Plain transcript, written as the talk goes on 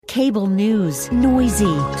Cable news,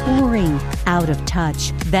 noisy, boring, out of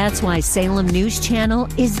touch. That's why Salem News Channel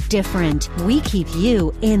is different. We keep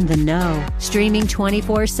you in the know. Streaming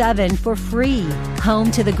 24/7 for free.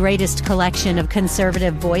 Home to the greatest collection of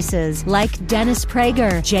conservative voices like Dennis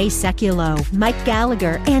Prager, Jay Sekulow, Mike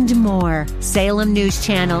Gallagher, and more. Salem News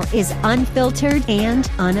Channel is unfiltered and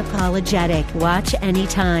unapologetic. Watch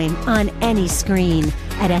anytime, on any screen,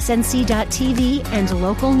 at snc.tv and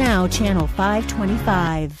Local Now Channel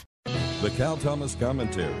 525. The Cal Thomas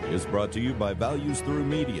Commentary is brought to you by Values Through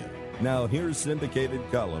Media. Now here's syndicated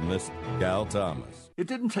columnist Cal Thomas. It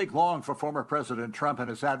didn't take long for former President Trump and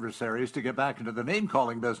his adversaries to get back into the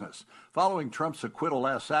name-calling business. Following Trump's acquittal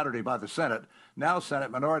last Saturday by the Senate, now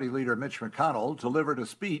Senate Minority Leader Mitch McConnell delivered a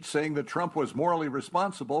speech saying that Trump was morally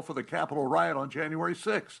responsible for the Capitol riot on January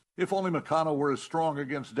 6th. If only McConnell were as strong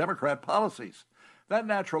against Democrat policies. That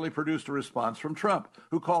naturally produced a response from Trump,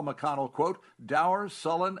 who called McConnell, quote, dour,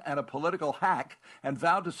 sullen, and a political hack, and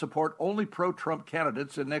vowed to support only pro-Trump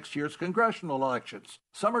candidates in next year's congressional elections.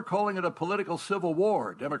 Some are calling it a political civil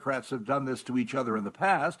war. Democrats have done this to each other in the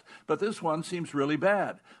past, but this one seems really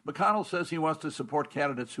bad. McConnell says he wants to support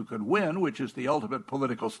candidates who can win, which is the ultimate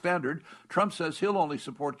political standard. Trump says he'll only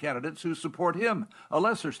support candidates who support him, a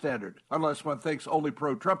lesser standard, unless one thinks only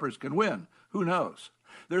pro-Trumpers can win. Who knows?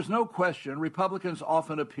 There's no question Republicans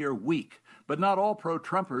often appear weak, but not all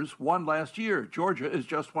pro-Trumpers won last year. Georgia is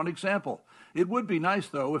just one example. It would be nice,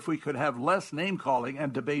 though, if we could have less name-calling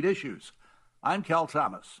and debate issues. I'm Cal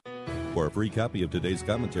Thomas. For a free copy of today's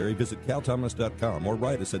commentary, visit calthomas.com or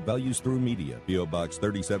write us at Values Through Media, P.O. Box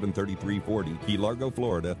 373340, Key Largo,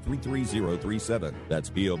 Florida 33037. That's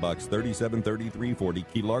P.O. Box 373340,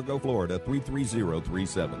 Key Largo, Florida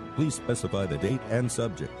 33037. Please specify the date and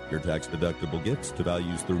subject. Your tax-deductible gifts to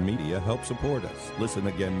Values Through Media help support us. Listen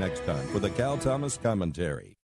again next time for the Cal Thomas Commentary.